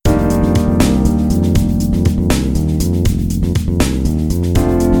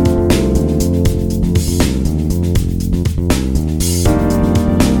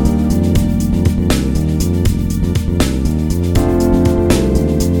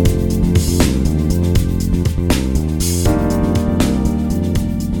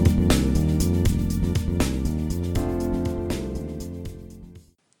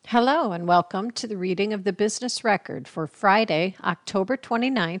Hello and welcome to the reading of the Business Record for Friday, October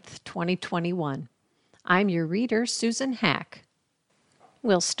 29th, 2021. I'm your reader, Susan Hack.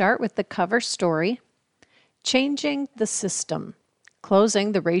 We'll start with the cover story, Changing the System,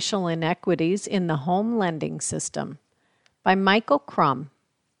 Closing the Racial Inequities in the Home Lending System, by Michael Crum.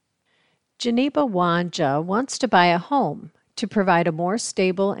 Geneba Wanja wants to buy a home to provide a more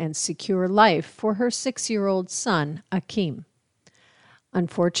stable and secure life for her 6-year-old son, Akeem.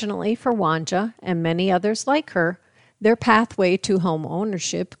 Unfortunately for Wanja and many others like her, their pathway to home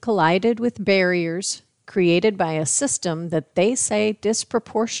ownership collided with barriers created by a system that they say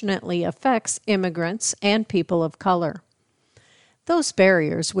disproportionately affects immigrants and people of color. Those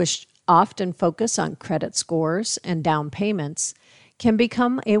barriers, which often focus on credit scores and down payments, can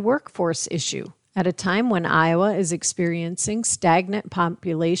become a workforce issue at a time when Iowa is experiencing stagnant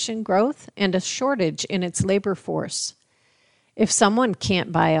population growth and a shortage in its labor force. If someone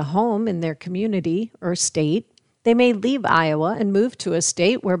can't buy a home in their community or state, they may leave Iowa and move to a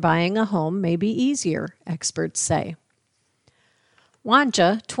state where buying a home may be easier, experts say.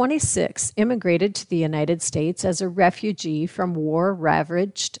 Wanja, 26, immigrated to the United States as a refugee from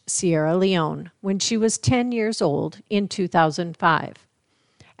war-ravaged Sierra Leone when she was 10 years old in 2005.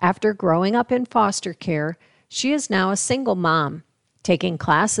 After growing up in foster care, she is now a single mom, taking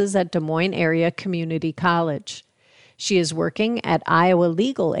classes at Des Moines Area Community College. She is working at Iowa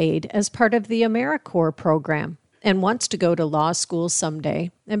Legal Aid as part of the AmeriCorps program and wants to go to law school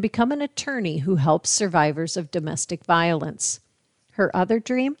someday and become an attorney who helps survivors of domestic violence. Her other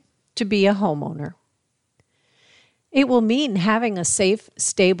dream? To be a homeowner. It will mean having a safe,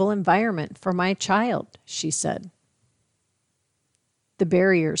 stable environment for my child, she said. The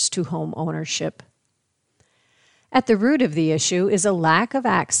barriers to home ownership. At the root of the issue is a lack of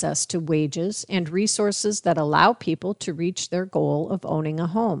access to wages and resources that allow people to reach their goal of owning a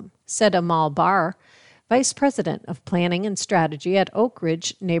home, said Amal Bar, Vice President of Planning and Strategy at Oak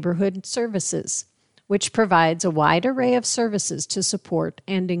Ridge Neighborhood Services, which provides a wide array of services to support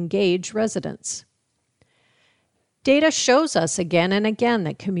and engage residents. Data shows us again and again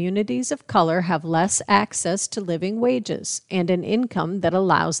that communities of color have less access to living wages and an income that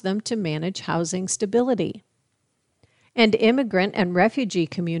allows them to manage housing stability. And immigrant and refugee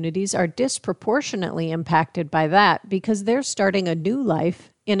communities are disproportionately impacted by that because they're starting a new life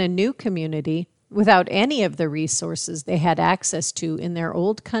in a new community without any of the resources they had access to in their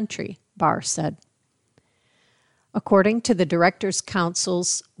old country, Barr said. According to the Directors'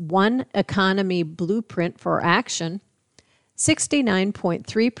 Council's One Economy Blueprint for Action,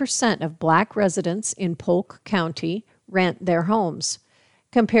 69.3% of Black residents in Polk County rent their homes,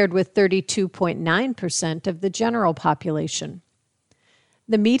 compared with 32.9% of the general population.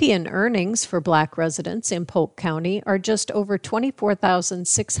 The median earnings for Black residents in Polk County are just over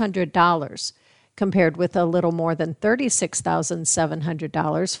 $24,600, compared with a little more than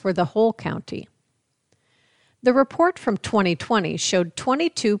 $36,700 for the whole county. The report from 2020 showed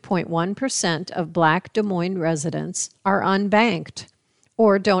 22.1% of Black Des Moines residents are unbanked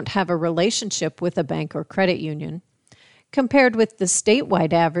or don't have a relationship with a bank or credit union, compared with the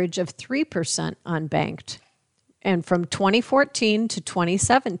statewide average of 3% unbanked. And from 2014 to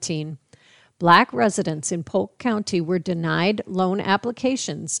 2017, Black residents in Polk County were denied loan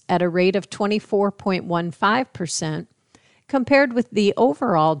applications at a rate of 24.15%, compared with the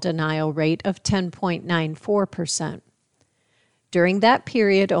overall denial rate of 10.94%. During that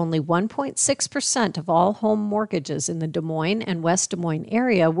period, only 1.6% of all home mortgages in the Des Moines and West Des Moines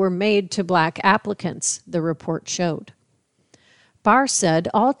area were made to Black applicants, the report showed. Barr said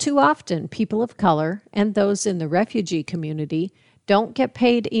all too often people of color and those in the refugee community don't get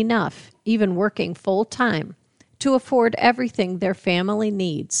paid enough, even working full-time, to afford everything their family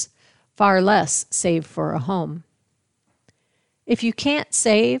needs, far less save for a home. If you can't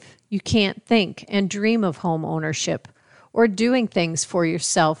save, you can't think and dream of home ownership or doing things for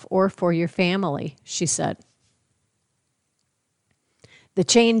yourself or for your family, she said. The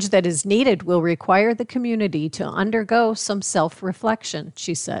change that is needed will require the community to undergo some self-reflection,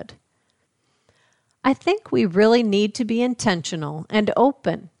 she said. I think we really need to be intentional and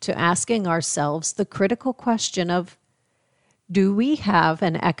open to asking ourselves the critical question of, do we have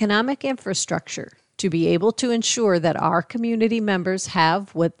an economic infrastructure to be able to ensure that our community members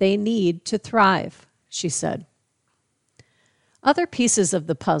have what they need to thrive, she said. Other pieces of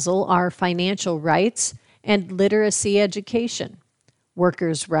the puzzle are financial rights and literacy education,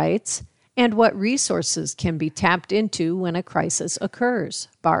 workers' rights, and what resources can be tapped into when a crisis occurs,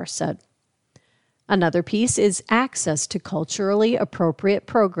 Barr said. Another piece is access to culturally appropriate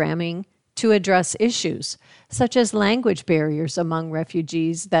programming to address issues such as language barriers among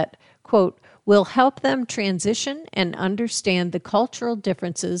refugees that, quote, will help them transition and understand the cultural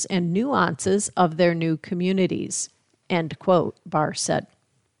differences and nuances of their new communities, end quote, Barr said.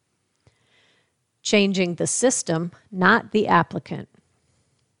 Changing the system, not the applicant.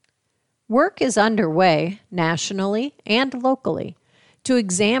 Work is underway nationally and locally to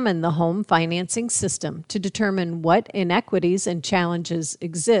examine the home financing system to determine what inequities and challenges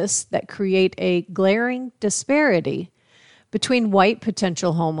exist that create a glaring disparity between white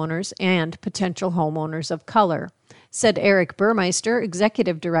potential homeowners and potential homeowners of color, said Eric Burmeister,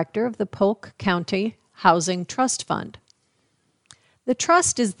 Executive Director of the Polk County Housing Trust Fund. The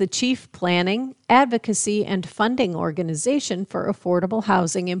trust is the chief planning, advocacy, and funding organization for affordable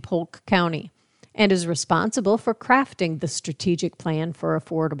housing in Polk County and is responsible for crafting the strategic plan for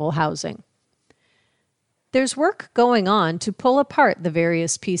affordable housing. There's work going on to pull apart the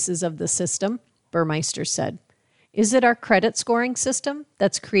various pieces of the system, Burmeister said. Is it our credit scoring system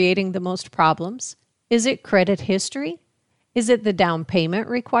that's creating the most problems? Is it credit history? Is it the down payment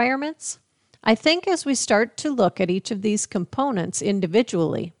requirements? I think as we start to look at each of these components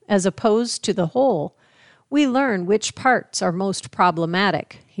individually, as opposed to the whole, we learn which parts are most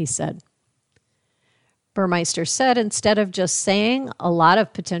problematic, he said. Burmeister said instead of just saying a lot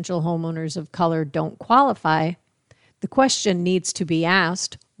of potential homeowners of color don't qualify, the question needs to be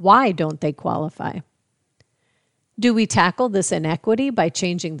asked, why don't they qualify? Do we tackle this inequity by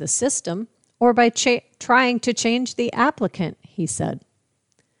changing the system or by trying to change the applicant, he said.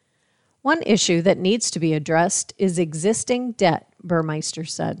 One issue that needs to be addressed is existing debt, Burmeister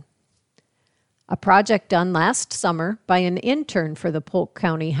said. A project done last summer by an intern for the Polk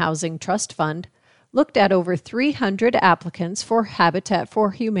County Housing Trust Fund looked at over 300 applicants for Habitat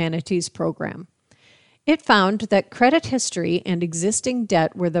for Humanity's program. It found that credit history and existing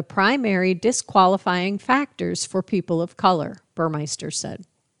debt were the primary disqualifying factors for people of color, Burmeister said.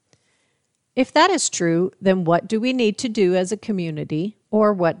 If that is true, then what do we need to do as a community,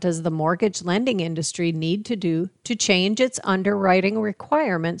 or what does the mortgage lending industry need to do to change its underwriting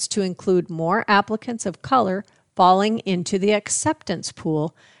requirements to include more applicants of color falling into the acceptance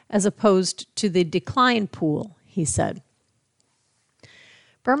pool as opposed to the decline pool, he said.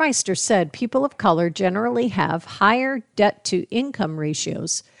 Burmeister said people of color generally have higher debt-to-income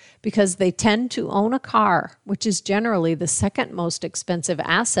ratios because they tend to own a car, which is generally the second most expensive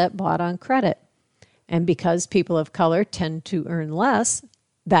asset bought on credit. And because people of color tend to earn less,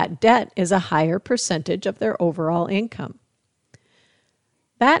 that debt is a higher percentage of their overall income.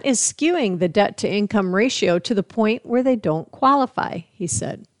 That is skewing the debt-to-income ratio to the point where they don't qualify, he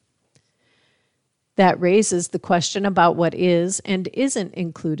said. That raises the question about what is and isn't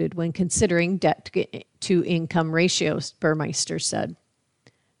included when considering debt-to-income ratios, Burmeister said.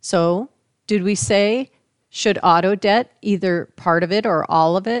 So, did we say, should auto debt, either part of it or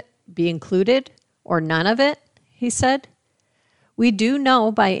all of it, be included, or none of it? He said. We do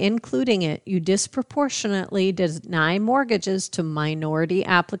know by including it, you disproportionately deny mortgages to minority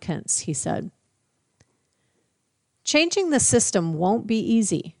applicants, he said. Changing the system won't be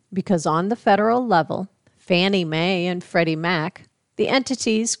easy because on the federal level, Fannie Mae and Freddie Mac, the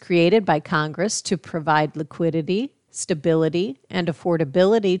entities created by Congress to provide liquidity, stability, and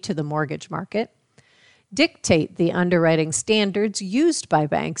affordability to the mortgage market, dictate the underwriting standards used by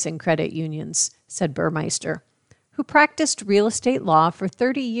banks and credit unions, said Burmeister, who practiced real estate law for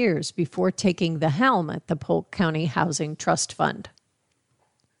 30 years before taking the helm at the Polk County Housing Trust Fund.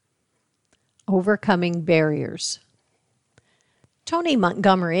 Overcoming barriers. Tony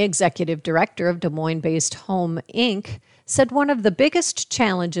Montgomery, Executive Director of Des Moines-based Home Inc., said one of the biggest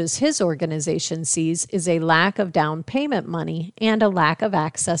challenges his organization sees is a lack of down payment money and a lack of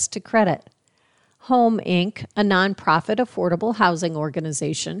access to credit. Home Inc., a nonprofit affordable housing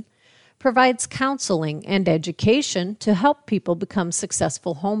organization, provides counseling and education to help people become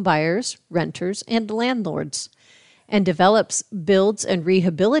successful homebuyers, renters, and landlords, and develops, builds, and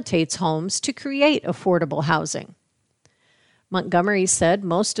rehabilitates homes to create affordable housing. Montgomery said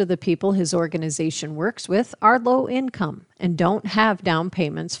most of the people his organization works with are low income and don't have down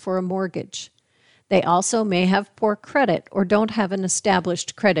payments for a mortgage. They also may have poor credit or don't have an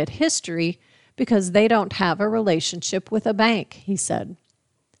established credit history because they don't have a relationship with a bank, he said.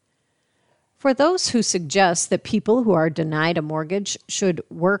 For those who suggest that people who are denied a mortgage should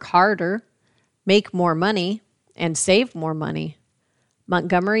work harder, make more money, and save more money,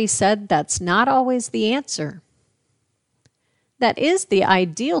 Montgomery said that's not always the answer. That is the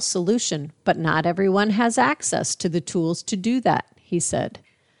ideal solution, but not everyone has access to the tools to do that, he said.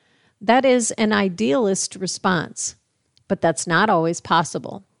 That is an idealist response, but that's not always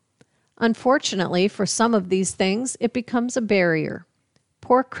possible. Unfortunately, for some of these things, it becomes a barrier.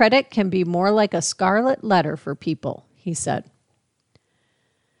 Poor credit can be more like a scarlet letter for people, he said.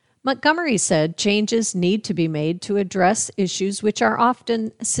 Montgomery said changes need to be made to address issues which are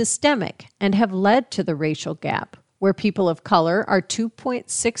often systemic and have led to the racial gap, where people of color are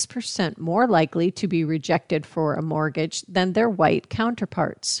 2.6% more likely to be rejected for a mortgage than their white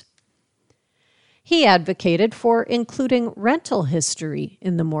counterparts. He advocated for including rental history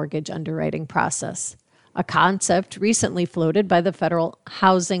in the mortgage underwriting process, a concept recently floated by the Federal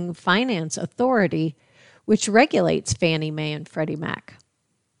Housing Finance Authority, which regulates Fannie Mae and Freddie Mac.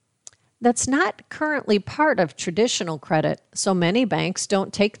 That's not currently part of traditional credit, so many banks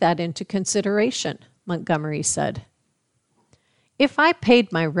don't take that into consideration, Montgomery said. If I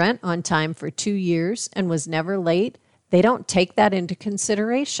paid my rent on time for 2 years and was never late, they don't take that into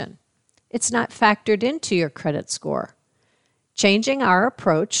consideration. It's not factored into your credit score. Changing our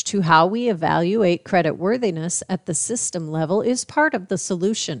approach to how we evaluate creditworthiness at the system level is part of the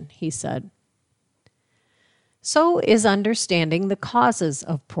solution, he said. So is understanding the causes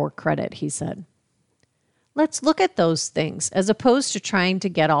of poor credit, he said. Let's look at those things as opposed to trying to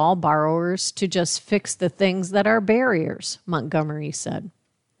get all borrowers to just fix the things that are barriers, Montgomery said.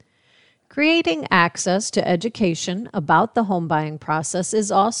 Creating access to education about the home buying process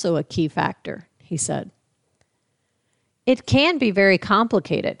is also a key factor, he said. It can be very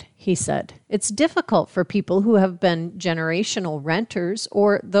complicated, he said. It's difficult for people who have been generational renters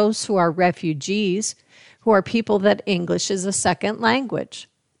or those who are refugees, who are people that English is a second language.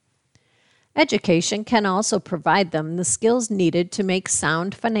 Education can also provide them the skills needed to make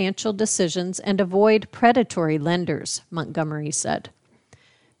sound financial decisions and avoid predatory lenders, Montgomery said.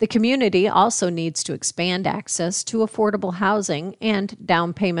 The community also needs to expand access to affordable housing and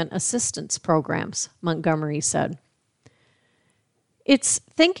down payment assistance programs, Montgomery said. It's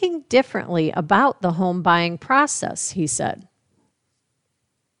thinking differently about the home buying process, he said.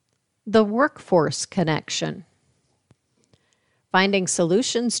 The workforce connection. Finding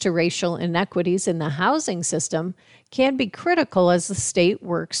solutions to racial inequities in the housing system can be critical as the state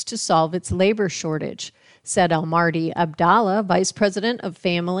works to solve its labor shortage, said Almarty Abdallah, Vice President of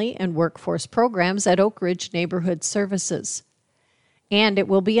Family and Workforce Programs at Oak Ridge Neighborhood Services. And it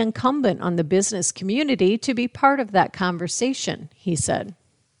will be incumbent on the business community to be part of that conversation, he said.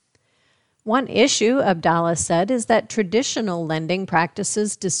 One issue, Abdallah said, is that traditional lending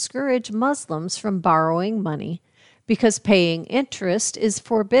practices discourage Muslims from borrowing money because paying interest is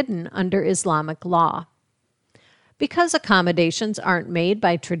forbidden under Islamic law. Because accommodations aren't made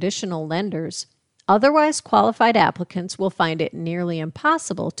by traditional lenders, otherwise qualified applicants will find it nearly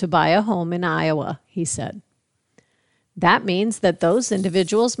impossible to buy a home in Iowa, he said. That means that those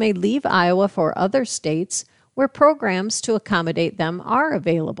individuals may leave Iowa for other states where programs to accommodate them are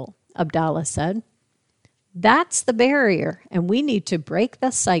available, Abdallah said. That's the barrier, and we need to break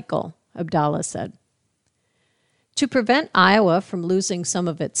the cycle, Abdallah said. To prevent Iowa from losing some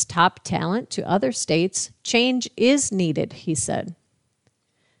of its top talent to other states, change is needed, he said.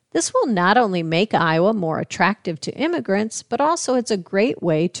 This will not only make Iowa more attractive to immigrants, but also it's a great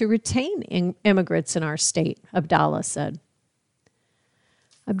way to retain immigrants in our state, Abdallah said.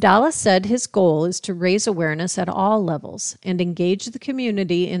 Abdallah said his goal is to raise awareness at all levels and engage the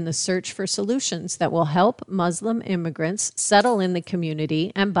community in the search for solutions that will help Muslim immigrants settle in the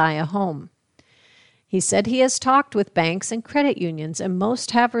community and buy a home. He said he has talked with banks and credit unions, and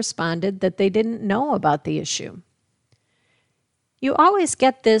most have responded that they didn't know about the issue. You always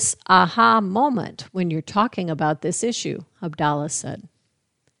get this aha moment when you're talking about this issue, Abdallah said.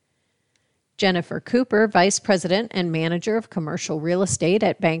 Jennifer Cooper, Vice President and Manager of Commercial Real Estate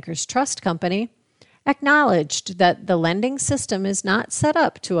at Bankers Trust Company, acknowledged that the lending system is not set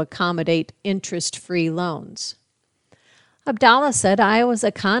up to accommodate interest-free loans. Abdallah said Iowa's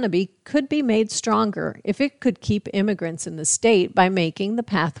economy could be made stronger if it could keep immigrants in the state by making the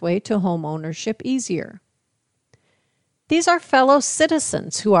pathway to home ownership easier. These are fellow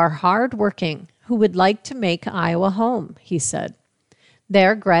citizens who are hardworking, who would like to make Iowa home, he said.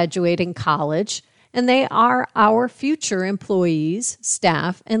 They're graduating college, and they are our future employees,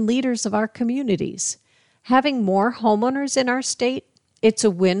 staff, and leaders of our communities. Having more homeowners in our state, it's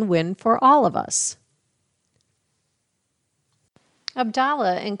a win-win for all of us.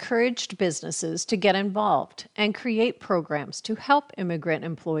 Abdallah encouraged businesses to get involved and create programs to help immigrant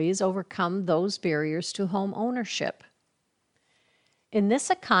employees overcome those barriers to home ownership. In this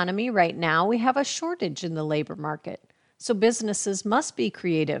economy right now, we have a shortage in the labor market, so businesses must be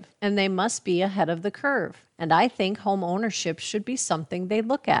creative and they must be ahead of the curve, and I think home ownership should be something they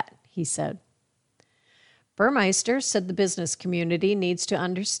look at, he said. Burmeister said the business community needs to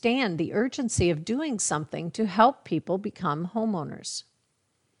understand the urgency of doing something to help people become homeowners.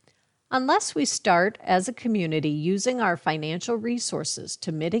 Unless we start as a community using our financial resources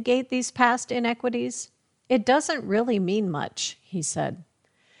to mitigate these past inequities, it doesn't really mean much, he said.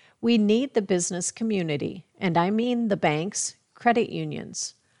 We need the business community, and I mean the banks, credit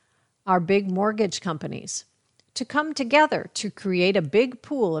unions, our big mortgage companies, to come together to create a big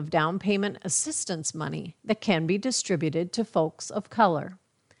pool of down payment assistance money that can be distributed to folks of color.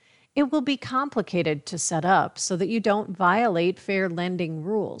 It will be complicated to set up so that you don't violate fair lending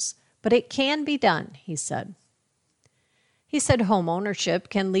rules, but it can be done, he said. He said home ownership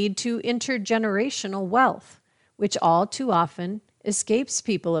can lead to intergenerational wealth, which all too often escapes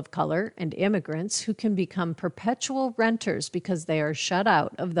people of color and immigrants who can become perpetual renters because they are shut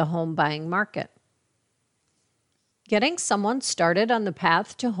out of the home buying market. Getting someone started on the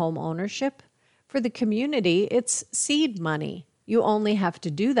path to home ownership? For the community, it's seed money. You only have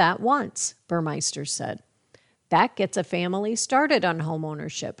to do that once, Burmeister said. That gets a family started on home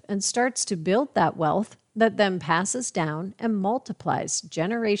ownership and starts to build that wealth that then passes down and multiplies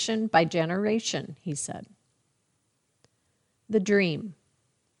generation by generation, he said. The dream.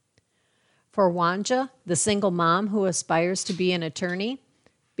 For Wanja, the single mom who aspires to be an attorney,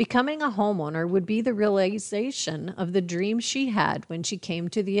 becoming a homeowner would be the realization of the dream she had when she came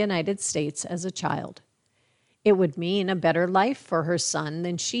to the United States as a child. It would mean a better life for her son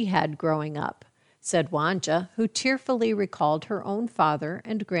than she had growing up, said Wanja, who tearfully recalled her own father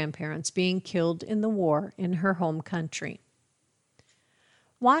and grandparents being killed in the war in her home country.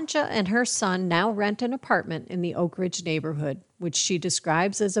 Wanja and her son now rent an apartment in the Oak Ridge neighborhood, which she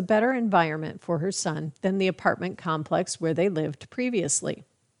describes as a better environment for her son than the apartment complex where they lived previously.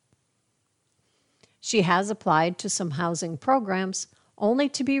 She has applied to some housing programs, only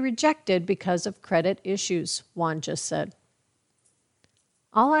to be rejected because of credit issues, Wanja said.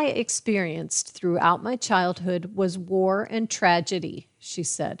 All I experienced throughout my childhood was war and tragedy, she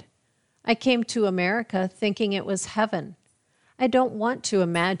said. I came to America thinking it was heaven. I don't want to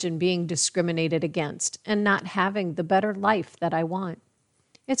imagine being discriminated against and not having the better life that I want.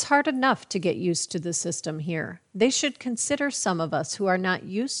 It's hard enough to get used to the system here. They should consider some of us who are not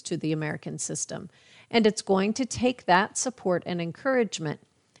used to the American system, and it's going to take that support and encouragement,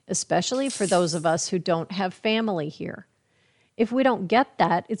 especially for those of us who don't have family here. If we don't get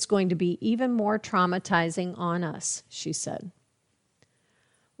that, it's going to be even more traumatizing on us, she said.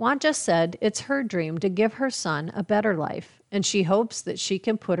 Wanja said it's her dream to give her son a better life, and she hopes that she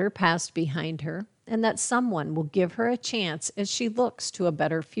can put her past behind her and that someone will give her a chance as she looks to a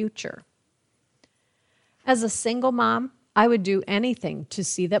better future. As a single mom, I would do anything to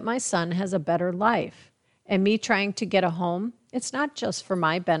see that my son has a better life. And me trying to get a home, it's not just for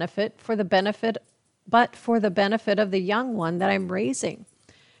my benefit, but for the benefit of the young one that I'm raising.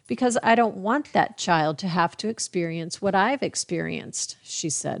 Because I don't want that child to have to experience what I've experienced, she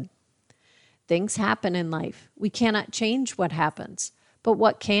said. Things happen in life. We cannot change what happens. But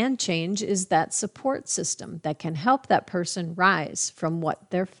what can change is that support system that can help that person rise from what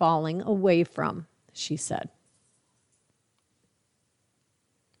they're falling away from, she said.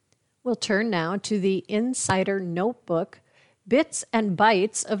 We'll turn now to the Insider Notebook, Bits and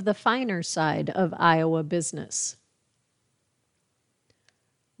Bites of the Finer Side of Iowa Business.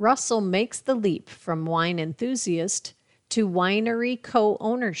 Russell makes the leap from wine enthusiast to winery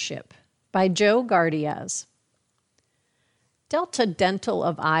co-ownership by Joe Gardiaz. Delta Dental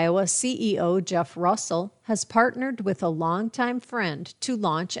of Iowa CEO Jeff Russell has partnered with a longtime friend to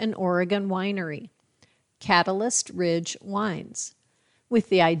launch an Oregon winery, Catalyst Ridge Wines, with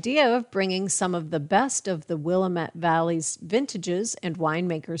the idea of bringing some of the best of the Willamette Valley's vintages and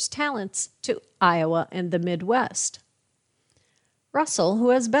winemakers' talents to Iowa and the Midwest. Russell,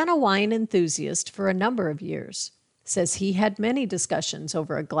 who has been a wine enthusiast for a number of years, says he had many discussions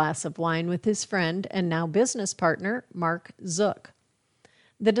over a glass of wine with his friend and now business partner, Mark Zook.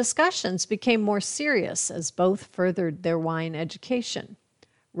 The discussions became more serious as both furthered their wine education,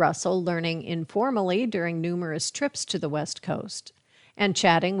 Russell learning informally during numerous trips to the West Coast and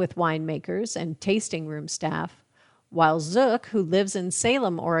chatting with winemakers and tasting room staff, while Zook, who lives in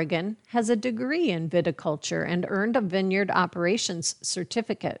Salem, Oregon, has a degree in viticulture and earned a vineyard operations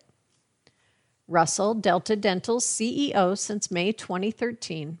certificate. Russell, Delta Dental's CEO since May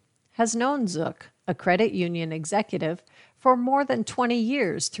 2013, has known Zook, a credit union executive, for more than 20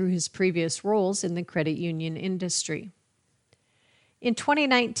 years through his previous roles in the credit union industry. In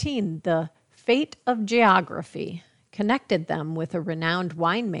 2019, the fate of geography connected them with a renowned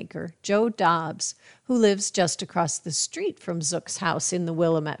winemaker, Joe Dobbs, who lives just across the street from Zook's house in the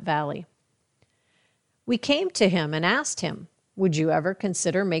Willamette Valley. We came to him and asked him, "Would you ever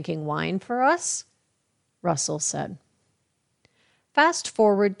consider making wine for us?" Russell said. Fast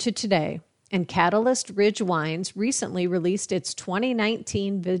forward to today, and Catalyst Ridge Wines recently released its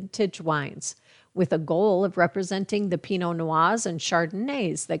 2019 vintage wines, with a goal of representing the Pinot Noirs and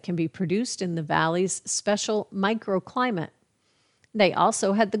Chardonnays that can be produced in the valley's special microclimate. They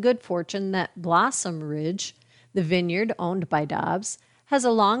also had the good fortune that Blossom Ridge, the vineyard owned by Dobbs, has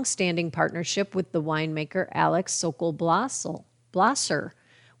a long-standing partnership with the winemaker Alex Sokol-Blosser,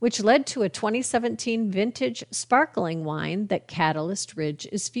 which led to a 2017 vintage sparkling wine that Catalyst Ridge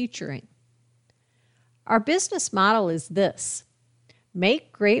is featuring. Our business model is this: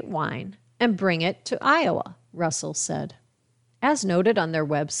 make great wine and bring it to Iowa, Russell said. As noted on their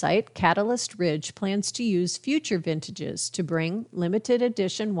website, Catalyst Ridge plans to use future vintages to bring limited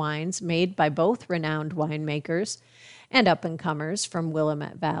edition wines made by both renowned winemakers and up-and-comers from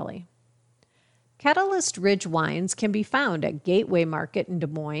Willamette Valley. Catalyst Ridge wines can be found at Gateway Market in Des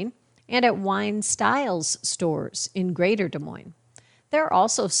Moines and at Wine Styles stores in Greater Des Moines. They're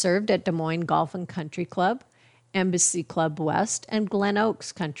also served at Des Moines Golf and Country Club, Embassy Club West, and Glen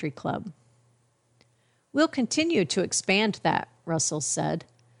Oaks Country Club. We'll continue to expand that, Russell said.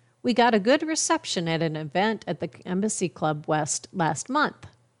 We got a good reception at an event at the Embassy Club West last month.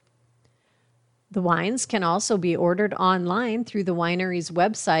 The wines can also be ordered online through the winery's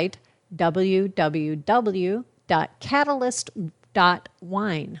website,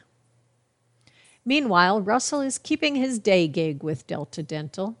 www.catalyst.wine. Meanwhile, Russell is keeping his day gig with Delta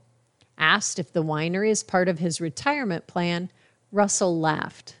Dental. Asked if the winery is part of his retirement plan, Russell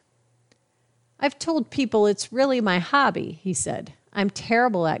laughed. "I've told people it's really my hobby," he said. "I'm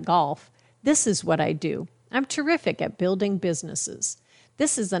terrible at golf. This is what I do. I'm terrific at building businesses.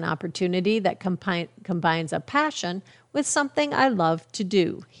 This is an opportunity that combines a passion with something I love to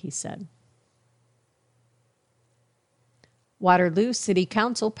do," he said. Waterloo City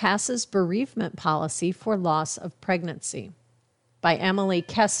Council passes bereavement policy for loss of pregnancy. By Emily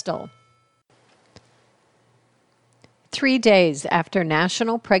Kestel. 3 days after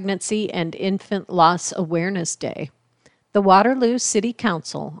National Pregnancy and Infant Loss Awareness Day, the Waterloo City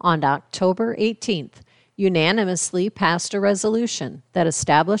Council on October 18th unanimously passed a resolution that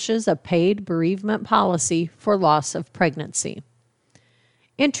establishes a paid bereavement policy for loss of pregnancy.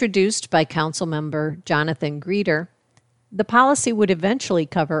 Introduced by Councilmember Jonathan Greeter, the policy would eventually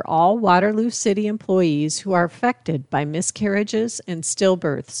cover all Waterloo City employees who are affected by miscarriages and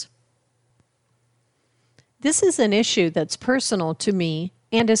stillbirths. This is an issue that's personal to me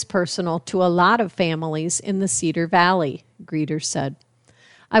and is personal to a lot of families in the Cedar Valley, Greeter said.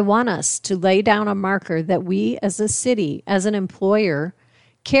 I want us to lay down a marker that we as a city, as an employer,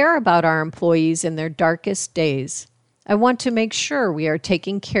 care about our employees in their darkest days. I want to make sure we are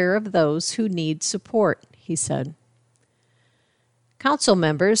taking care of those who need support, he said. Council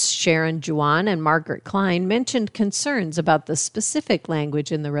members Sharon Juan and Margaret Klein mentioned concerns about the specific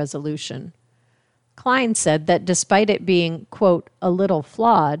language in the resolution. Klein said that despite it being, quote, a little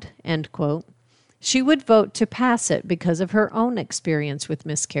flawed, end quote, she would vote to pass it because of her own experience with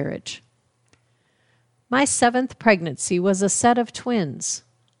miscarriage. My 7th pregnancy was a set of twins.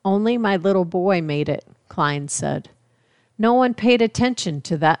 Only my little boy made it, Klein said. No one paid attention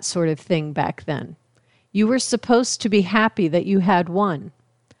to that sort of thing back then. You were supposed to be happy that you had one.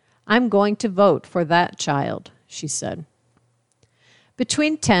 I'm going to vote for that child, she said.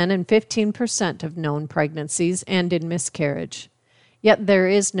 Between 10 and 15% of known pregnancies end in miscarriage. Yet there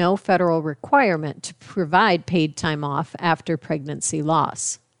is no federal requirement to provide paid time off after pregnancy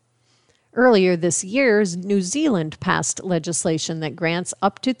loss. Earlier this year, New Zealand passed legislation that grants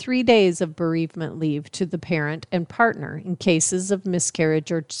up to 3 days of bereavement leave to the parent and partner in cases of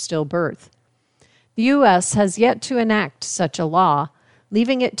miscarriage or stillbirth. The U.S. has yet to enact such a law,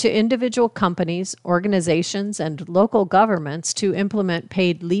 leaving it to individual companies, organizations, and local governments to implement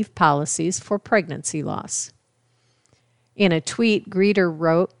paid leave policies for pregnancy loss. In a tweet, Greeter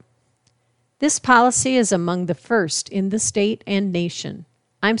wrote, "This policy is among the first in the state and nation.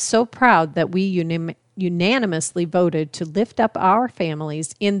 I'm so proud that we unanimously voted to lift up our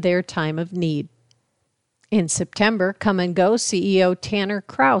families in their time of need." In September, Come and Go CEO Tanner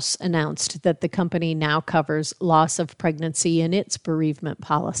Kraus announced that the company now covers loss of pregnancy in its bereavement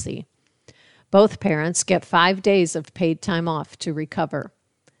policy. Both parents get 5 days of paid time off to recover.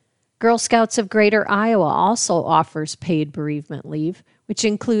 Girl Scouts of Greater Iowa also offers paid bereavement leave, which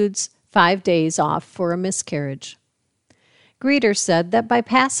includes 5 days off for a miscarriage. Greeter said that by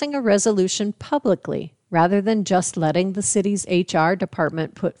passing a resolution publicly, rather than just letting the city's HR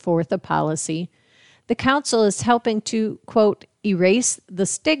department put forth a policy, the council is helping to, quote, erase the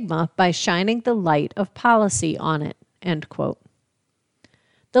stigma by shining the light of policy on it, end quote.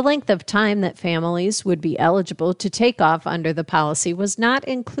 The length of time that families would be eligible to take off under the policy was not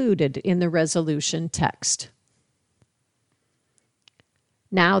included in the resolution text.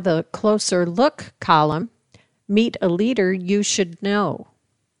 Now the closer look column, Meet a Leader You Should Know.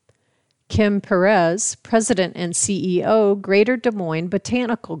 Kim Perez, President and CEO, Greater Des Moines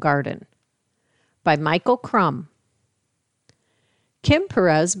Botanical Garden, by Michael Crum. Kim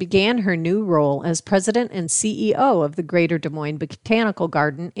Perez began her new role as President and CEO of the Greater Des Moines Botanical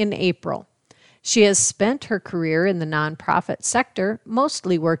Garden in April. She has spent her career in the nonprofit sector,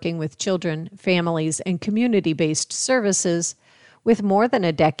 mostly working with children, families, and community-based services, with more than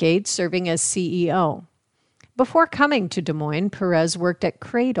a decade serving as CEO. Before coming to Des Moines, Perez worked at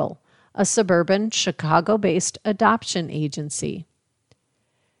Cradle, a suburban Chicago-based adoption agency.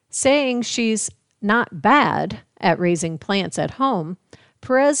 Saying she's not bad at raising plants at home,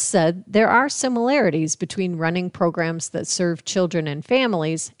 Perez said there are similarities between running programs that serve children and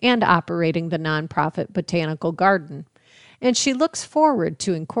families and operating the nonprofit botanical garden, and she looks forward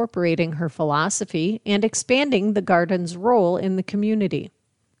to incorporating her philosophy and expanding the garden's role in the community.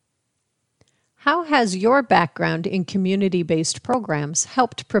 How has your background in community-based programs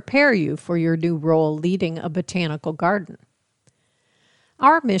helped prepare you for your new role leading a botanical garden?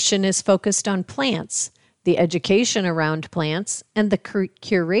 Our mission is focused on plants, the education around plants, and the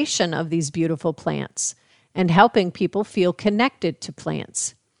curation of these beautiful plants, and helping people feel connected to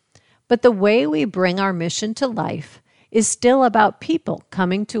plants. But the way we bring our mission to life is still about people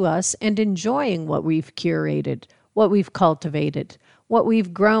coming to us and enjoying what we've curated, what we've cultivated, what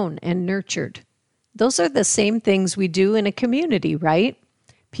we've grown and nurtured. Those are the same things we do in a community, right?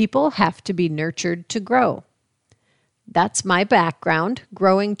 People have to be nurtured to grow. That's my background,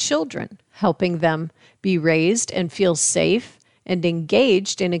 growing children, helping them be raised and feel safe and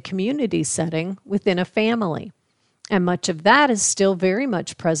engaged in a community setting within a family. And much of that is still very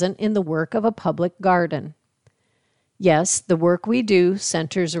much present in the work of a public garden. Yes, the work we do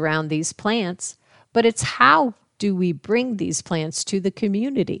centers around these plants, but it's how do we bring these plants to the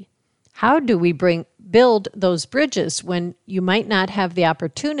community? How do we build those bridges when you might not have the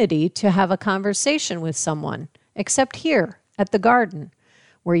opportunity to have a conversation with someone, except here at the garden,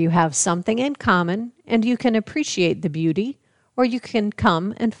 where you have something in common and you can appreciate the beauty, or you can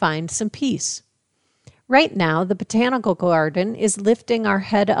come and find some peace. Right now, the botanical garden is lifting our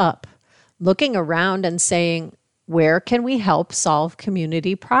head up, looking around and saying, where can we help solve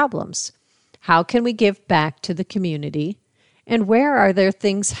community problems? How can we give back to the community? And where are there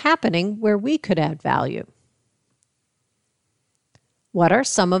things happening where we could add value? What are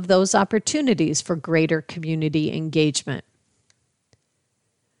some of those opportunities for greater community engagement?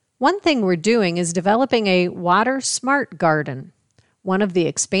 One thing we're doing is developing a water smart garden. One of the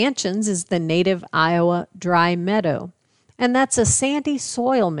expansions is the native Iowa dry meadow, and that's a sandy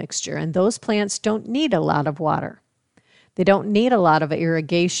soil mixture, and those plants don't need a lot of water. They don't need a lot of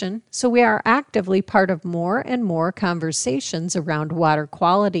irrigation, so we are actively part of more and more conversations around water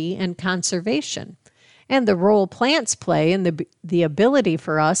quality and conservation, and the role plants play in the ability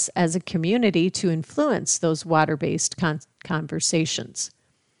for us as a community to influence those water-based conversations.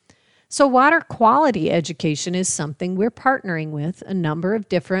 So water quality education is something we're partnering with a number of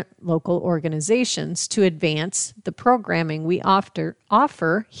different local organizations to advance the programming we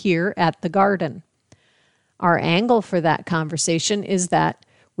offer here at the garden. Our angle for that conversation is that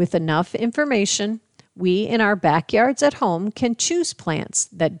with enough information, we in our backyards at home can choose plants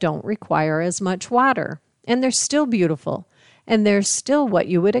that don't require as much water, and they're still beautiful, and they're still what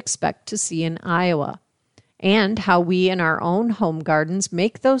you would expect to see in Iowa, and how we in our own home gardens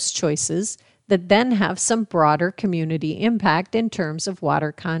make those choices that then have some broader community impact in terms of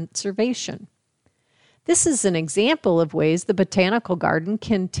water conservation. This is an example of ways the botanical garden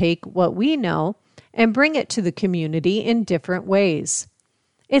can take what we know and bring it to the community in different ways.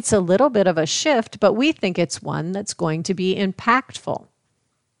 It's a little bit of a shift, but we think it's one that's going to be impactful.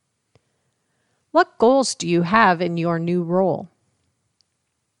 What goals do you have in your new role?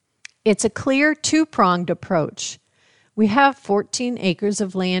 It's a clear two-pronged approach. We have 14 acres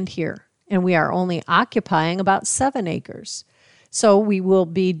of land here, and we are only occupying about 7 acres. So we will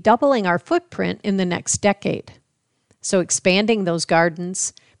be doubling our footprint in the next decade. So expanding those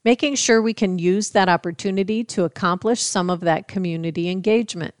gardens, making sure we can use that opportunity to accomplish some of that community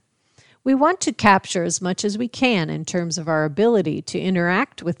engagement. We want to capture as much as we can in terms of our ability to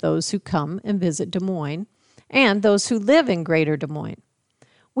interact with those who come and visit Des Moines and those who live in Greater Des Moines.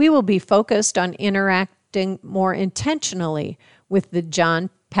 We will be focused on interacting more intentionally with the John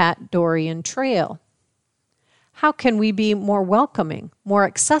Pat Dorian Trail. How can we be more welcoming, more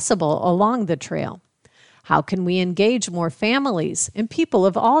accessible along the trail? How can we engage more families and people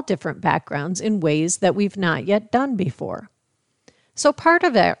of all different backgrounds in ways that we've not yet done before? So part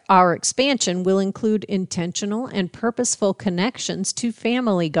of our expansion will include intentional and purposeful connections to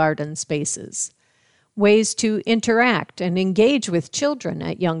family garden spaces, ways to interact and engage with children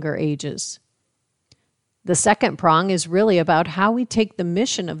at younger ages. The second prong is really about how we take the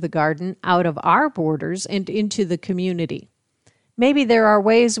mission of the garden out of our borders and into the community. Maybe there are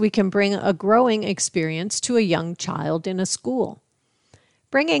ways we can bring a growing experience to a young child in a school.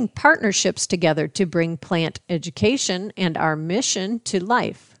 Bringing partnerships together to bring plant education and our mission to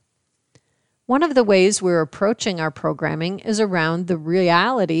life. One of the ways we're approaching our programming is around the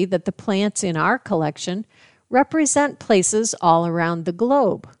reality that the plants in our collection represent places all around the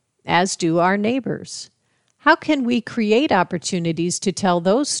globe, as do our neighbors. How can we create opportunities to tell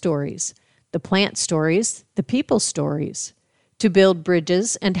those stories, the plant stories, the people stories, to build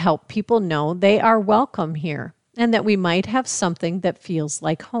bridges and help people know they are welcome here and that we might have something that feels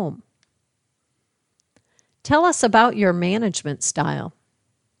like home? Tell us about your management style.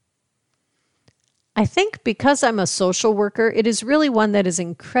 I think because I'm a social worker, it is really one that is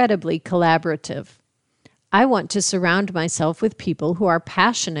incredibly collaborative. I want to surround myself with people who are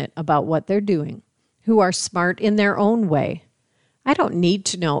passionate about what they're doing, who are smart in their own way. I don't need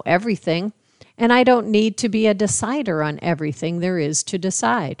to know everything, and I don't need to be a decider on everything there is to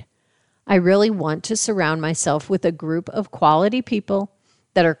decide. I really want to surround myself with a group of quality people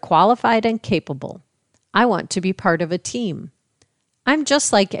that are qualified and capable. I want to be part of a team. I'm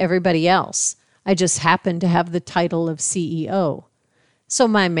just like everybody else. I just happen to have the title of CEO. So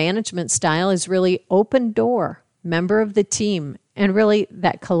my management style is really open door, member of the team, and really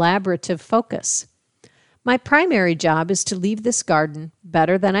that collaborative focus. My primary job is to leave this garden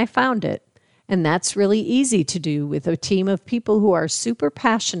better than I found it, and that's really easy to do with a team of people who are super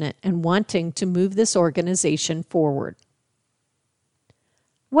passionate and wanting to move this organization forward.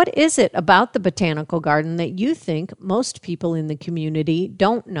 What is it about the botanical garden that you think most people in the community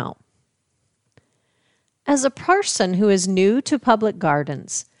don't know? As a person who is new to public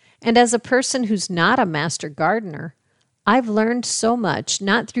gardens, and as a person who's not a master gardener, I've learned so much,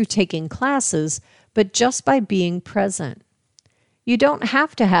 not through taking classes, but just by being present. You don't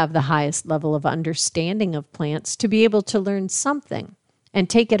have to have the highest level of understanding of plants to be able to learn something and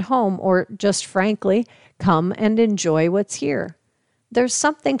take it home, or just frankly, come and enjoy what's here. There's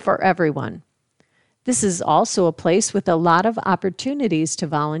something for everyone. This is also a place with a lot of opportunities to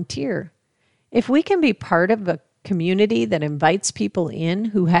volunteer. If we can be part of a community that invites people in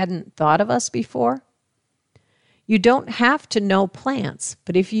who hadn't thought of us before, you don't have to know plants,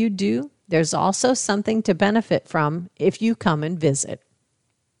 but if you do, there's also something to benefit from if you come and visit.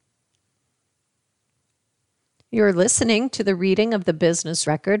 You're listening to the reading of the business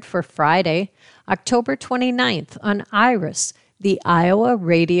record for Friday, October 29th on IRIS, the Iowa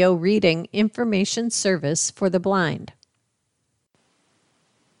Radio Reading Information Service for the Blind.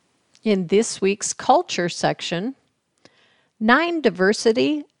 In this week's Culture section, 9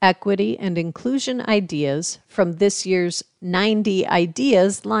 diversity, equity, and inclusion ideas from this year's 90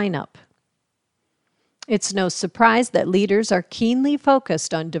 Ideas lineup. It's no surprise that leaders are keenly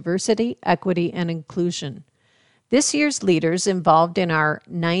focused on diversity, equity, and inclusion. This year's leaders involved in our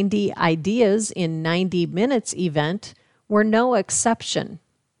 90 Ideas in 90 Minutes event were no exception.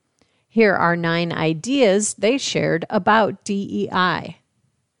 Here are 9 ideas they shared about DEI.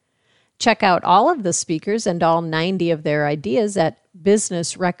 Check out all of the speakers and all 90 of their ideas at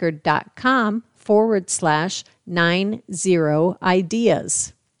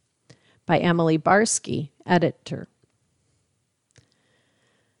businessrecord.com/90ideas by Emily Barsky, editor.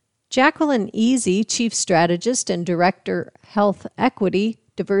 Jacqueline Easy, Chief Strategist and Director, Health Equity,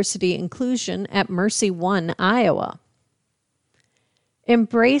 Diversity, Inclusion at Mercy One, Iowa.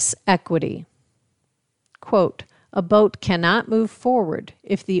 Embrace equity. Quote, "A boat cannot move forward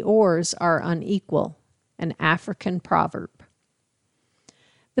if the oars are unequal," an African proverb.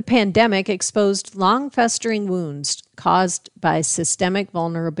 The pandemic exposed long-festering wounds caused by systemic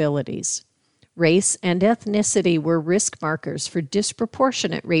vulnerabilities. Race and ethnicity were risk markers for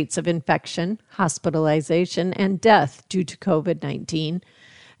disproportionate rates of infection, hospitalization, and death due to COVID-19,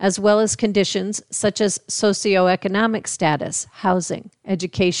 as well as conditions such as socioeconomic status, housing,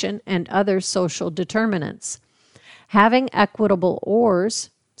 education, and other social determinants. Having equitable oars,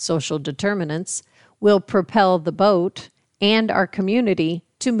 social determinants, will propel the boat and our community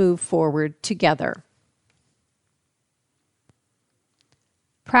to move forward together.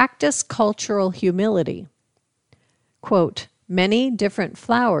 Practice cultural humility. Quote, "Many different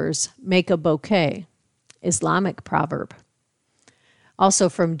flowers make a bouquet," Islamic proverb. Also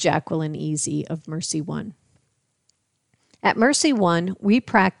from Jacqueline Easy of Mercy One. At Mercy One, we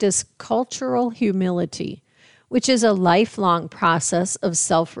practice cultural humility, which is a lifelong process of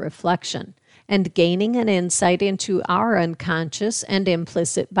self-reflection and gaining an insight into our unconscious and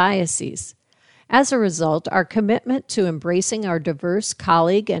implicit biases. As a result, our commitment to embracing our diverse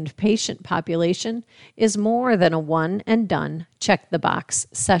colleague and patient population is more than a one-and-done check-the-box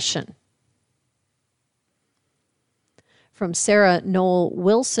session. From Sarah Noel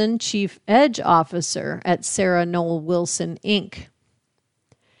Wilson, Chief Edge Officer at Sarah Noel Wilson, Inc.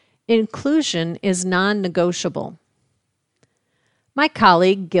 Inclusion is non-negotiable. My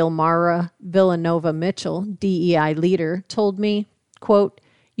colleague, Gilmara Villanova Mitchell, DEI leader, told me, quote,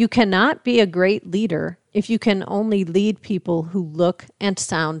 "You cannot be a great leader if you can only lead people who look and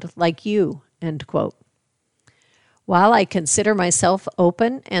sound like you," end quote. While I consider myself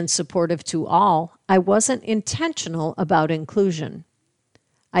open and supportive to all, I wasn't intentional about inclusion.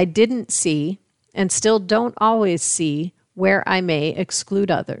 I didn't see, and still don't always see, where I may exclude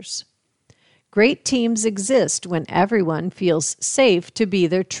others. Great teams exist when everyone feels safe to be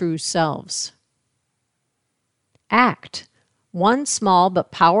their true selves. Act. One small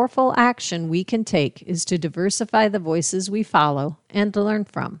but powerful action we can take is to diversify the voices we follow and learn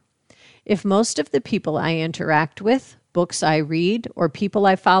from. If most of the people I interact with, books I read, or people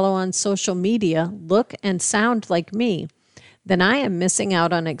I follow on social media look and sound like me, then I am missing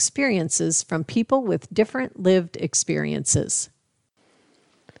out on experiences from people with different lived experiences.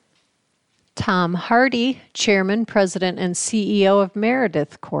 Tom Hardy, Chairman, President, and CEO of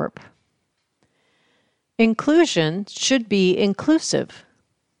Meredith Corp. Inclusion should be inclusive.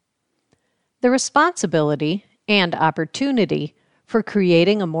 The responsibility and opportunity for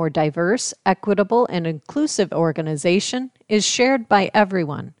creating a more diverse, equitable, and inclusive organization is shared by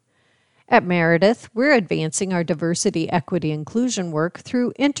everyone. At Meredith, we're advancing our diversity, equity, inclusion work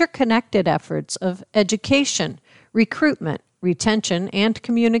through interconnected efforts of education, recruitment, retention, and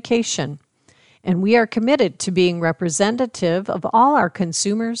communication. And we are committed to being representative of all our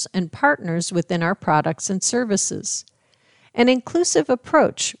consumers and partners within our products and services. An inclusive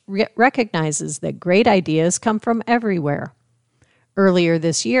approach recognizes that great ideas come from everywhere. Earlier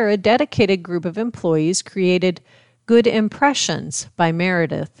this year, a dedicated group of employees created Good Impressions by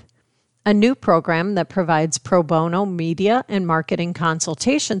Meredith, a new program that provides pro bono media and marketing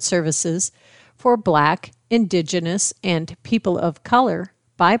consultation services for Black, Indigenous, and people of color,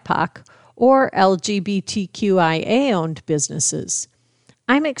 BIPOC, or LGBTQIA-owned businesses.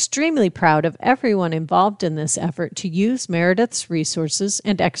 I'm extremely proud of everyone involved in this effort to use Meredith's resources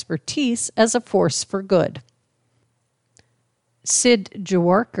and expertise as a force for good. Sid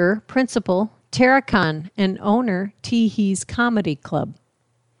Jaworker, Principal, Terracon, and owner, Teehee's Comedy Club.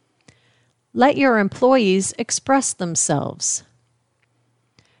 Let your employees express themselves.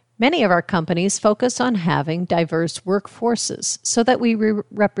 Many of our companies focus on having diverse workforces so that we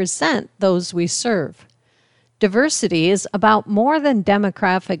represent those we serve. Diversity is about more than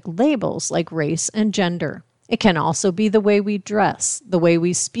demographic labels like race and gender. It can also be the way we dress, the way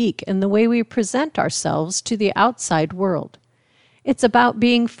we speak, and the way we present ourselves to the outside world. It's about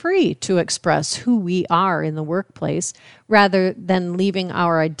being free to express who we are in the workplace rather than leaving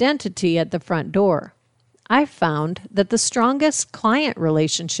our identity at the front door. I've found that the strongest client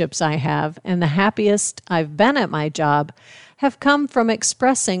relationships I have and the happiest I've been at my job have come from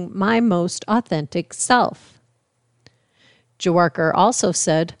expressing my most authentic self. Jaworker also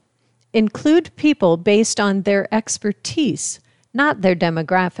said, include people based on their expertise, not their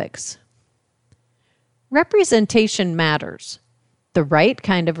demographics. Representation matters. The right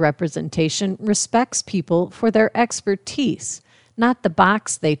kind of representation respects people for their expertise, not the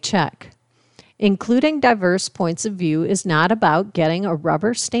box they check. Including diverse points of view is not about getting a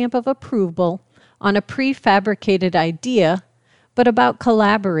rubber stamp of approval on a prefabricated idea, but about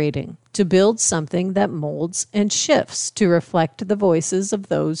collaborating to build something that molds and shifts to reflect the voices of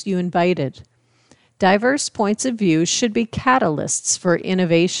those you invited. Diverse points of view should be catalysts for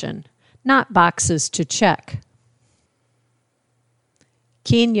innovation, not boxes to check.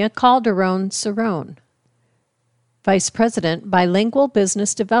 Kenya Calderon Cerrone, Vice President, Bilingual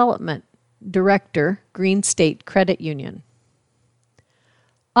Business Development, Director, Green State Credit Union.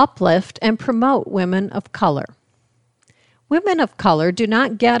 Uplift and promote women of color. Women of color do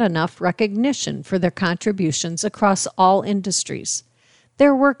not get enough recognition for their contributions across all industries.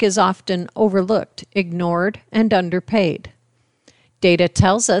 Their work is often overlooked, ignored, and underpaid. Data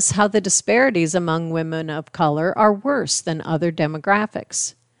tells us how the disparities among women of color are worse than other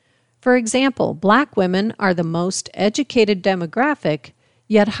demographics. For example, Black women are the most educated demographic,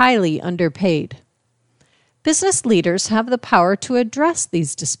 yet highly underpaid. Business leaders have the power to address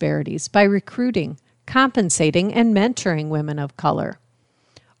these disparities by recruiting, compensating, and mentoring women of color.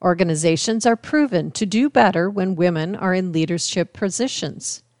 Organizations are proven to do better when women are in leadership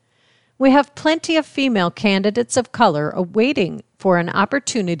positions. We have plenty of female candidates of color awaiting for an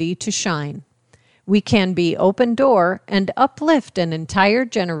opportunity to shine. We can be open door and uplift an entire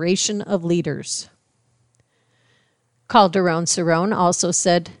generation of leaders. Calderon Cerrone also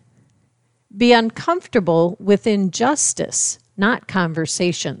said, "Be uncomfortable with injustice, not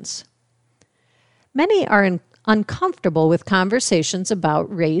conversations." Many are uncomfortable with conversations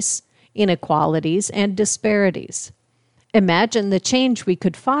about race, inequalities, and disparities. Imagine the change we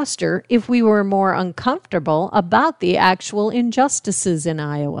could foster if we were more uncomfortable about the actual injustices in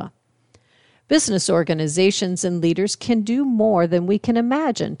Iowa. Business organizations and leaders can do more than we can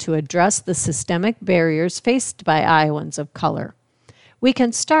imagine to address the systemic barriers faced by Iowans of color. We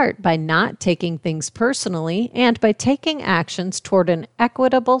can start by not taking things personally and by taking actions toward an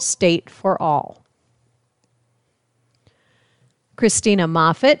equitable state for all. Christina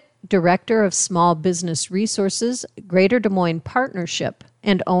Moffitt, Director of Small Business Resources, Greater Des Moines Partnership,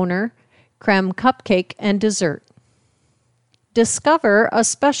 and owner, Creme Cupcake and Dessert. Discover a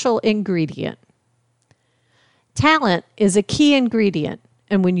special ingredient. Talent is a key ingredient,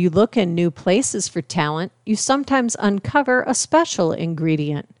 and when you look in new places for talent, you sometimes uncover a special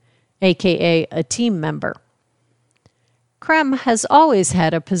ingredient, aka a team member. Creme has always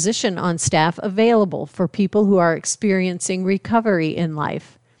had a position on staff available for people who are experiencing recovery in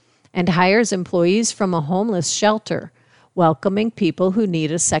life, and hires employees from a homeless shelter, welcoming people who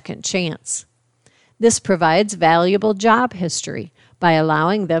need a second chance. This provides valuable job history by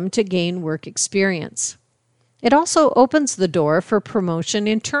allowing them to gain work experience. It also opens the door for promotion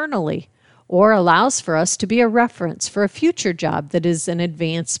internally, or allows for us to be a reference for a future job that is an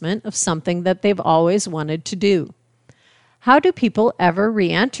advancement of something that they've always wanted to do. How do people ever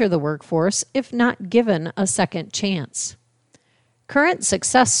re-enter the workforce if not given a second chance? Current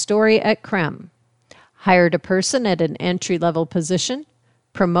success story at Creme. Hired a person at an entry-level position,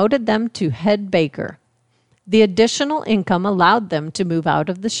 promoted them to head baker. The additional income allowed them to move out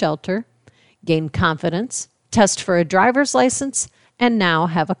of the shelter, gain confidence, test for a driver's license, and now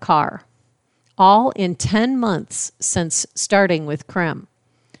have a car. All in 10 months since starting with Creme.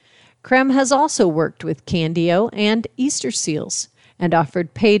 Creme has also worked with Candio and Easter Seals and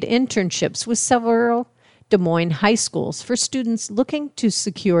offered paid internships with several Des Moines high schools for students looking to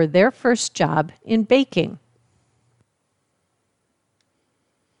secure their first job in baking.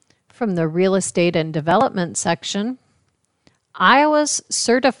 From the Real Estate and Development section, Iowa's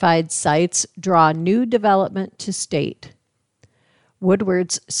certified sites draw new development to state.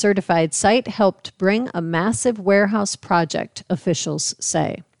 Woodward's certified site helped bring a massive warehouse project, officials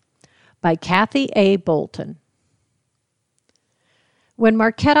say. By Kathy A. Bolton. When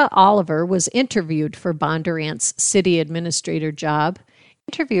Marquetta Oliver was interviewed for Bondurant's city administrator job,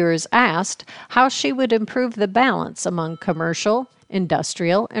 interviewers asked how she would improve the balance among commercial,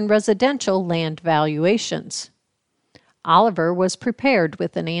 industrial, and residential land valuations. Oliver was prepared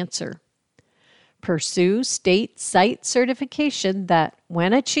with an answer. Pursue state site certification that,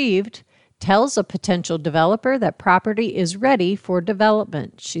 when achieved, tells a potential developer that property is ready for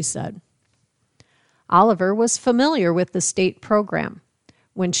development, she said. Oliver was familiar with the state program.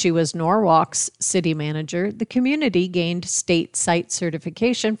 When she was Norwalk's city manager, the community gained state site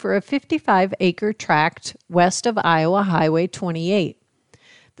certification for a 55-acre tract west of Iowa Highway 28.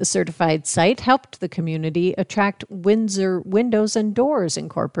 The certified site helped the community attract Windsor Windows and Doors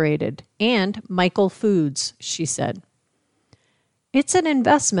Incorporated and Michael Foods, she said. It's an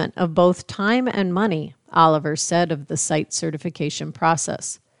investment of both time and money, Oliver said of the site certification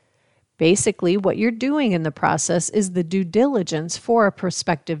process. Basically, what you're doing in the process is the due diligence for a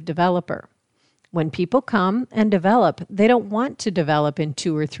prospective developer. When people come and develop, they don't want to develop in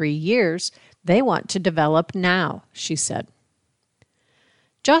 2 or 3 years. They want to develop now, she said.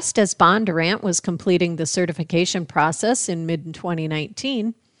 Just as Bondurant was completing the certification process in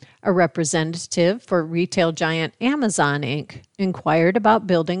mid-2019, a representative for retail giant Amazon Inc. inquired about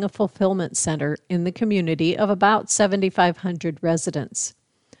building a fulfillment center in the community of about 7,500 residents.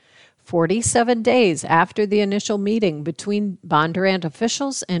 47 days after the initial meeting between Bondurant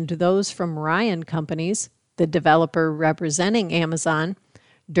officials and those from Ryan Companies, the developer representing Amazon,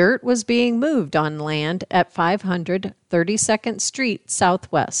 dirt was being moved on land at 500 32nd Street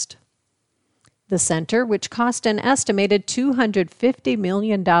Southwest. The center, which cost an estimated $250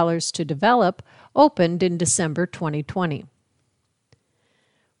 million to develop, opened in December 2020.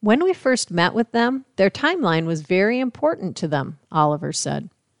 When we first met with them, their timeline was very important to them, Oliver said.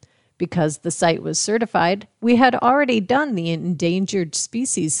 Because the site was certified, we had already done the endangered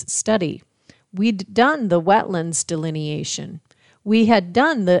species study. We'd done the wetlands delineation. We had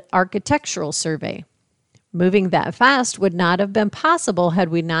done the architectural survey. Moving that fast would not have been possible had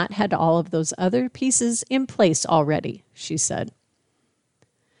we not had all of those other pieces in place already, she said.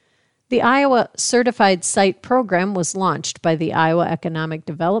 The Iowa Certified Site Program was launched by the Iowa Economic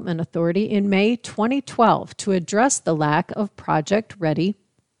Development Authority in May 2012 to address the lack of project-ready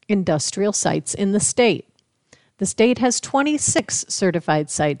industrial sites in the state. The state has 26 certified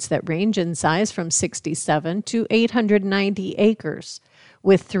sites that range in size from 67 to 890 acres,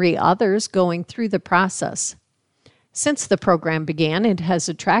 with 3 others going through the process. Since the program began, it has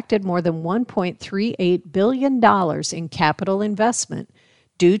attracted more than $1.38 billion in capital investment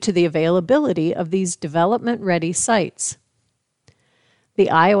due to the availability of these development-ready sites. The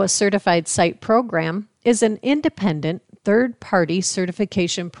Iowa Certified Site Program is an independent, third-party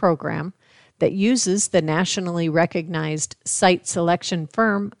certification program that uses the nationally recognized site selection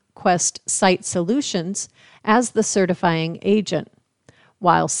firm Quest Site Solutions as the certifying agent.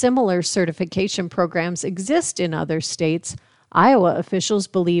 While similar certification programs exist in other states, Iowa officials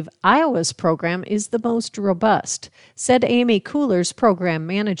believe Iowa's program is the most robust, said Amy Coolers, program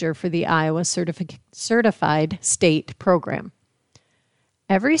manager for the Iowa Certified State Program.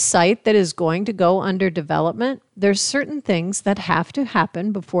 Every site that is going to go under development, there's certain things that have to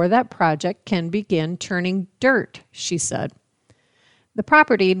happen before that project can begin turning dirt, she said. The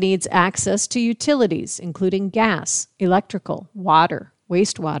property needs access to utilities, including gas, electrical, water,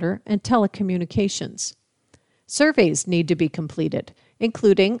 wastewater, and telecommunications. Surveys need to be completed,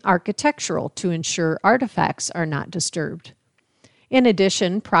 including architectural, to ensure artifacts are not disturbed. In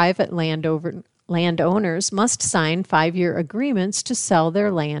addition, private landowners must sign 5-year agreements to sell their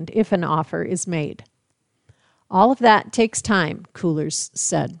land if an offer is made. All of that takes time, Coolers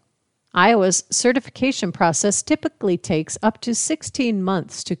said. Iowa's certification process typically takes up to 16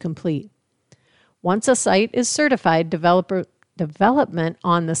 months to complete. Once a site is certified, development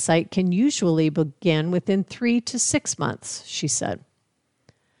on the site can usually begin within 3 to 6 months, she said.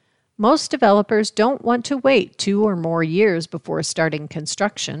 Most developers don't want to wait 2 or more years before starting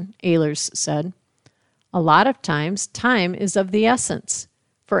construction, Ehlers said. A lot of times, time is of the essence.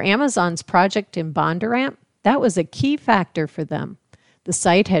 For Amazon's project in Bondurant, that was a key factor for them. The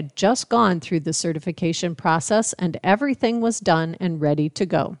site had just gone through the certification process and everything was done and ready to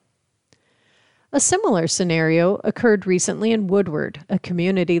go. A similar scenario occurred recently in Woodward, a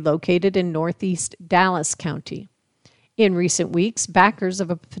community located in northeast Dallas County. In recent weeks, backers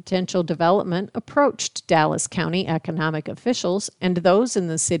of a potential development approached Dallas County economic officials and those in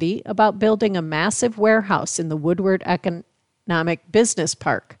the city about building a massive warehouse in the Woodward Economic Business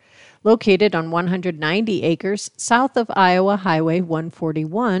Park, located on 190 acres south of Iowa Highway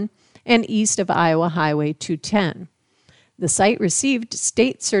 141 and east of Iowa Highway 210. The site received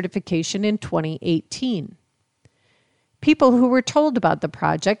state certification in 2018. People who were told about the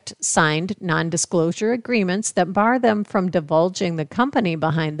project signed non-disclosure agreements that bar them from divulging the company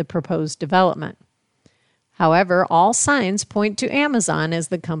behind the proposed development. However, all signs point to Amazon as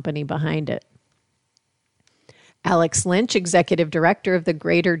the company behind it. Alex Lynch, executive director of the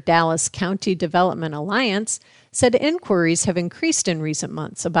Greater Dallas County Development Alliance, said inquiries have increased in recent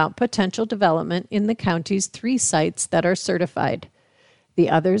months about potential development in the county's 3 sites that are certified. The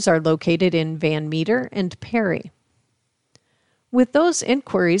others are located in Van Meter and Perry. With those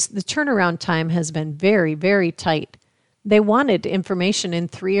inquiries, the turnaround time has been very, very tight. They wanted information in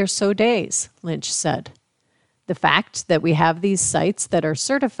 3 or so days, Lynch said. The fact that we have these sites that are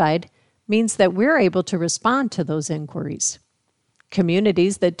certified means that we're able to respond to those inquiries.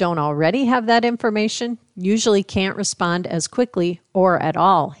 Communities that don't already have that information usually can't respond as quickly or at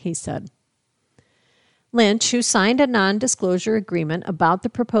all, he said. Lynch, who signed a non-disclosure agreement about the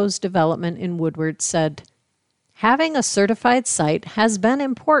proposed development in Woodward, said, "Having a certified site has been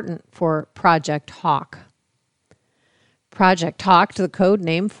important for Project Hawk." Project Hawk, the code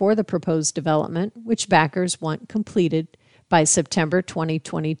name for the proposed development, which backers want completed by September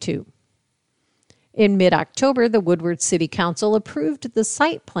 2022. In mid-October, the Woodward City Council approved the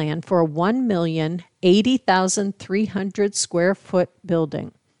site plan for a 1,080,300 square foot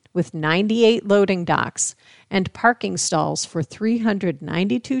building with 98 loading docks and parking stalls for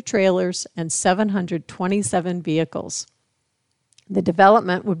 392 trailers and 727 vehicles. The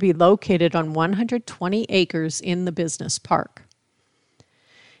development would be located on 120 acres in the business park.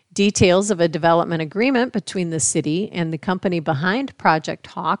 Details of a development agreement between the city and the company behind Project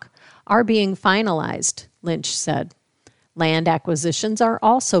Hawk are being finalized, Lynch said. Land acquisitions are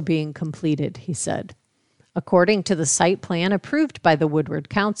also being completed, he said. According to the site plan approved by the Woodward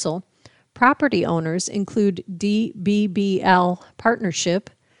Council, Property owners include DBBL Partnership,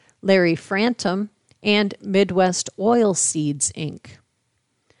 Larry Frantum, and Midwest Oilseeds, Inc.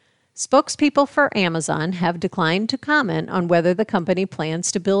 Spokespeople for Amazon have declined to comment on whether the company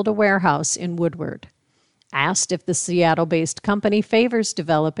plans to build a warehouse in Woodward. Asked if the Seattle-based company favors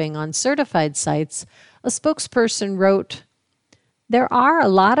developing on certified sites, a spokesperson wrote, "There are a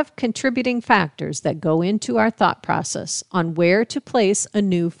lot of contributing factors that go into our thought process on where to place a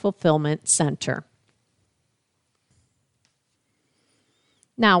new fulfillment center."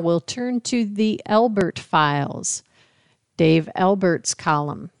 Now we'll turn to the Elbert Files, Dave Elbert's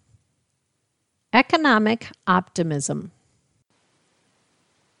column. Economic optimism.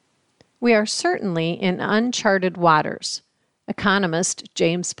 We are certainly in uncharted waters. Economist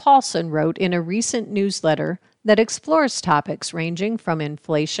James Paulson wrote in a recent newsletter that explores topics ranging from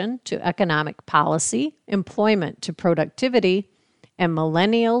inflation to economic policy, employment to productivity, and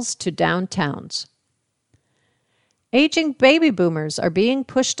millennials to downtowns. Aging baby boomers are being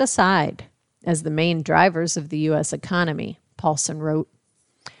pushed aside as the main drivers of the U.S. economy, Paulson wrote.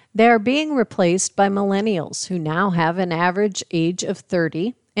 They are being replaced by millennials who now have an average age of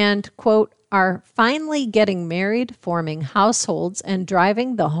 30 and, quote, are finally getting married, forming households, and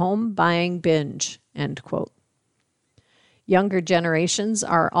driving the home buying binge, end quote. Younger generations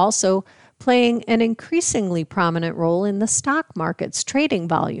are also playing an increasingly prominent role in the stock market's trading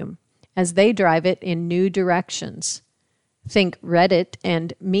volume as they drive it in new directions. Think Reddit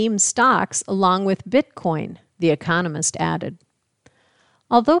and meme stocks along with Bitcoin, The Economist added.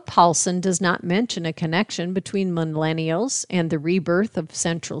 Although Paulson does not mention a connection between millennials and the rebirth of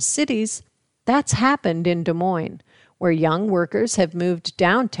central cities, that's happened in Des Moines, where young workers have moved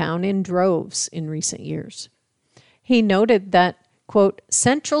downtown in droves in recent years. He noted that, quote,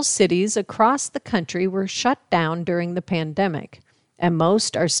 central cities across the country were shut down during the pandemic, and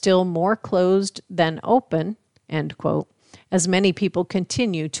most are still more closed than open, end quote, as many people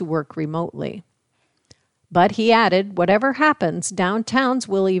continue to work remotely. But he added, whatever happens, downtowns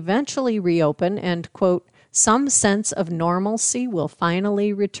will eventually reopen and, quote, some sense of normalcy will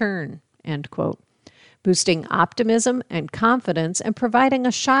finally return, end quote, boosting optimism and confidence and providing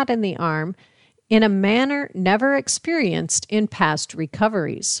a shot in the arm in a manner never experienced in past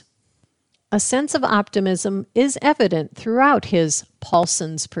recoveries. A sense of optimism is evident throughout his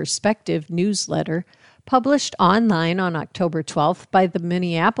Paulson's Perspective newsletter, published online on October 12th by the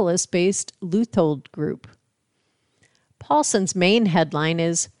Minneapolis-based Leuthold Group. Paulson's main headline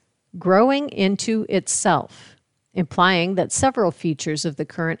is Growing into Itself, implying that several features of the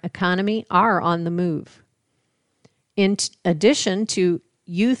current economy are on the move. In addition to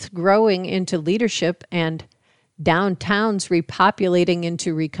youth growing into leadership and downtowns repopulating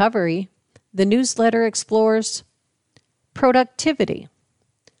into recovery, the newsletter explores productivity.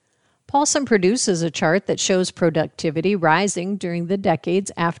 Paulson produces a chart that shows productivity rising during the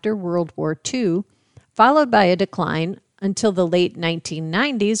decades after World War II, followed by a decline until the late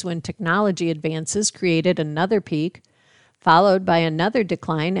 1990s when technology advances created another peak, followed by another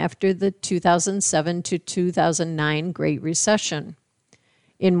decline after the 2007 to 2009 Great Recession.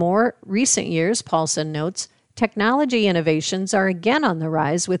 In more recent years, Paulson notes, technology innovations are again on the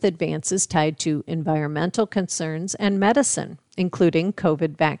rise with advances tied to environmental concerns and medicine, including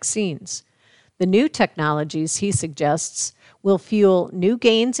COVID vaccines. The new technologies, he suggests, will fuel new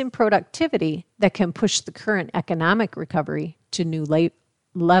gains in productivity that can push the current economic recovery to new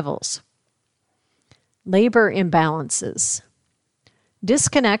levels. Labor imbalances.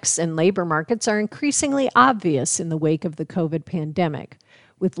 Disconnects in labor markets are increasingly obvious in the wake of the COVID pandemic,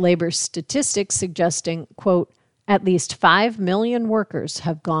 with labor statistics suggesting, quote, at least 5 million workers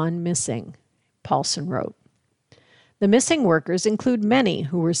have gone missing, Paulson wrote. The missing workers include many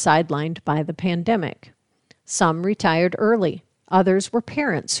who were sidelined by the pandemic. Some retired early. Others were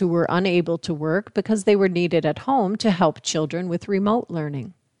parents who were unable to work because they were needed at home to help children with remote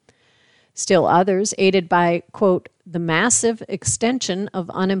learning. Still others, aided by, quote, the massive extension of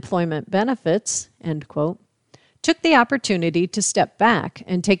unemployment benefits, end quote, took the opportunity to step back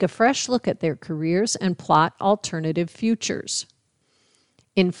and take a fresh look at their careers and plot alternative futures.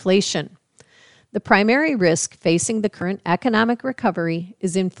 Inflation. The primary risk facing the current economic recovery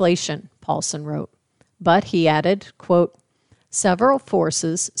is inflation, Paulson wrote. But, he added, quote, several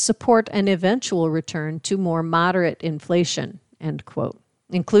forces support an eventual return to more moderate inflation, end quote,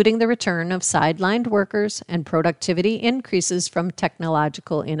 including the return of sidelined workers and productivity increases from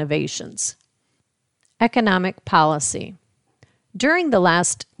technological innovations. Economic policy. During the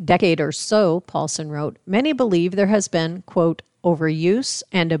last decade or so, Paulson wrote, many believe there has been, quote, overuse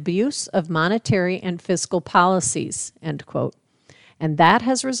and abuse of monetary and fiscal policies, end quote, and that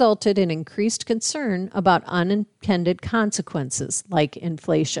has resulted in increased concern about unintended consequences like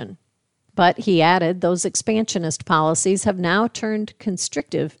inflation. But he added those expansionist policies have now turned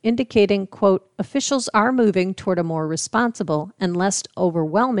constrictive, indicating, quote, officials are moving toward a more responsible and less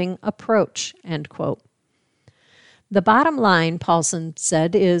overwhelming approach, end quote. The bottom line, Paulson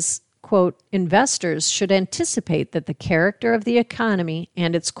said, is, quote, investors should anticipate that the character of the economy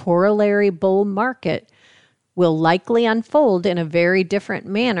and its corollary bull market will likely unfold in a very different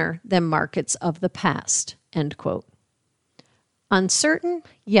manner than markets of the past, end quote. Uncertain,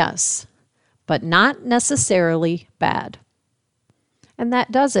 yes, but not necessarily bad. And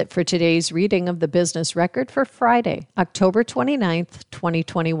that does it for today's reading of the Business Record for Friday, October 29th,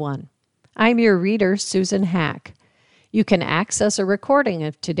 2021. I'm your reader, Susan Hack. You can access a recording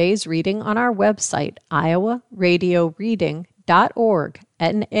of today's reading on our website, iowaradioreading.org,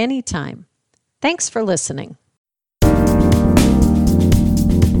 at any time. Thanks for listening.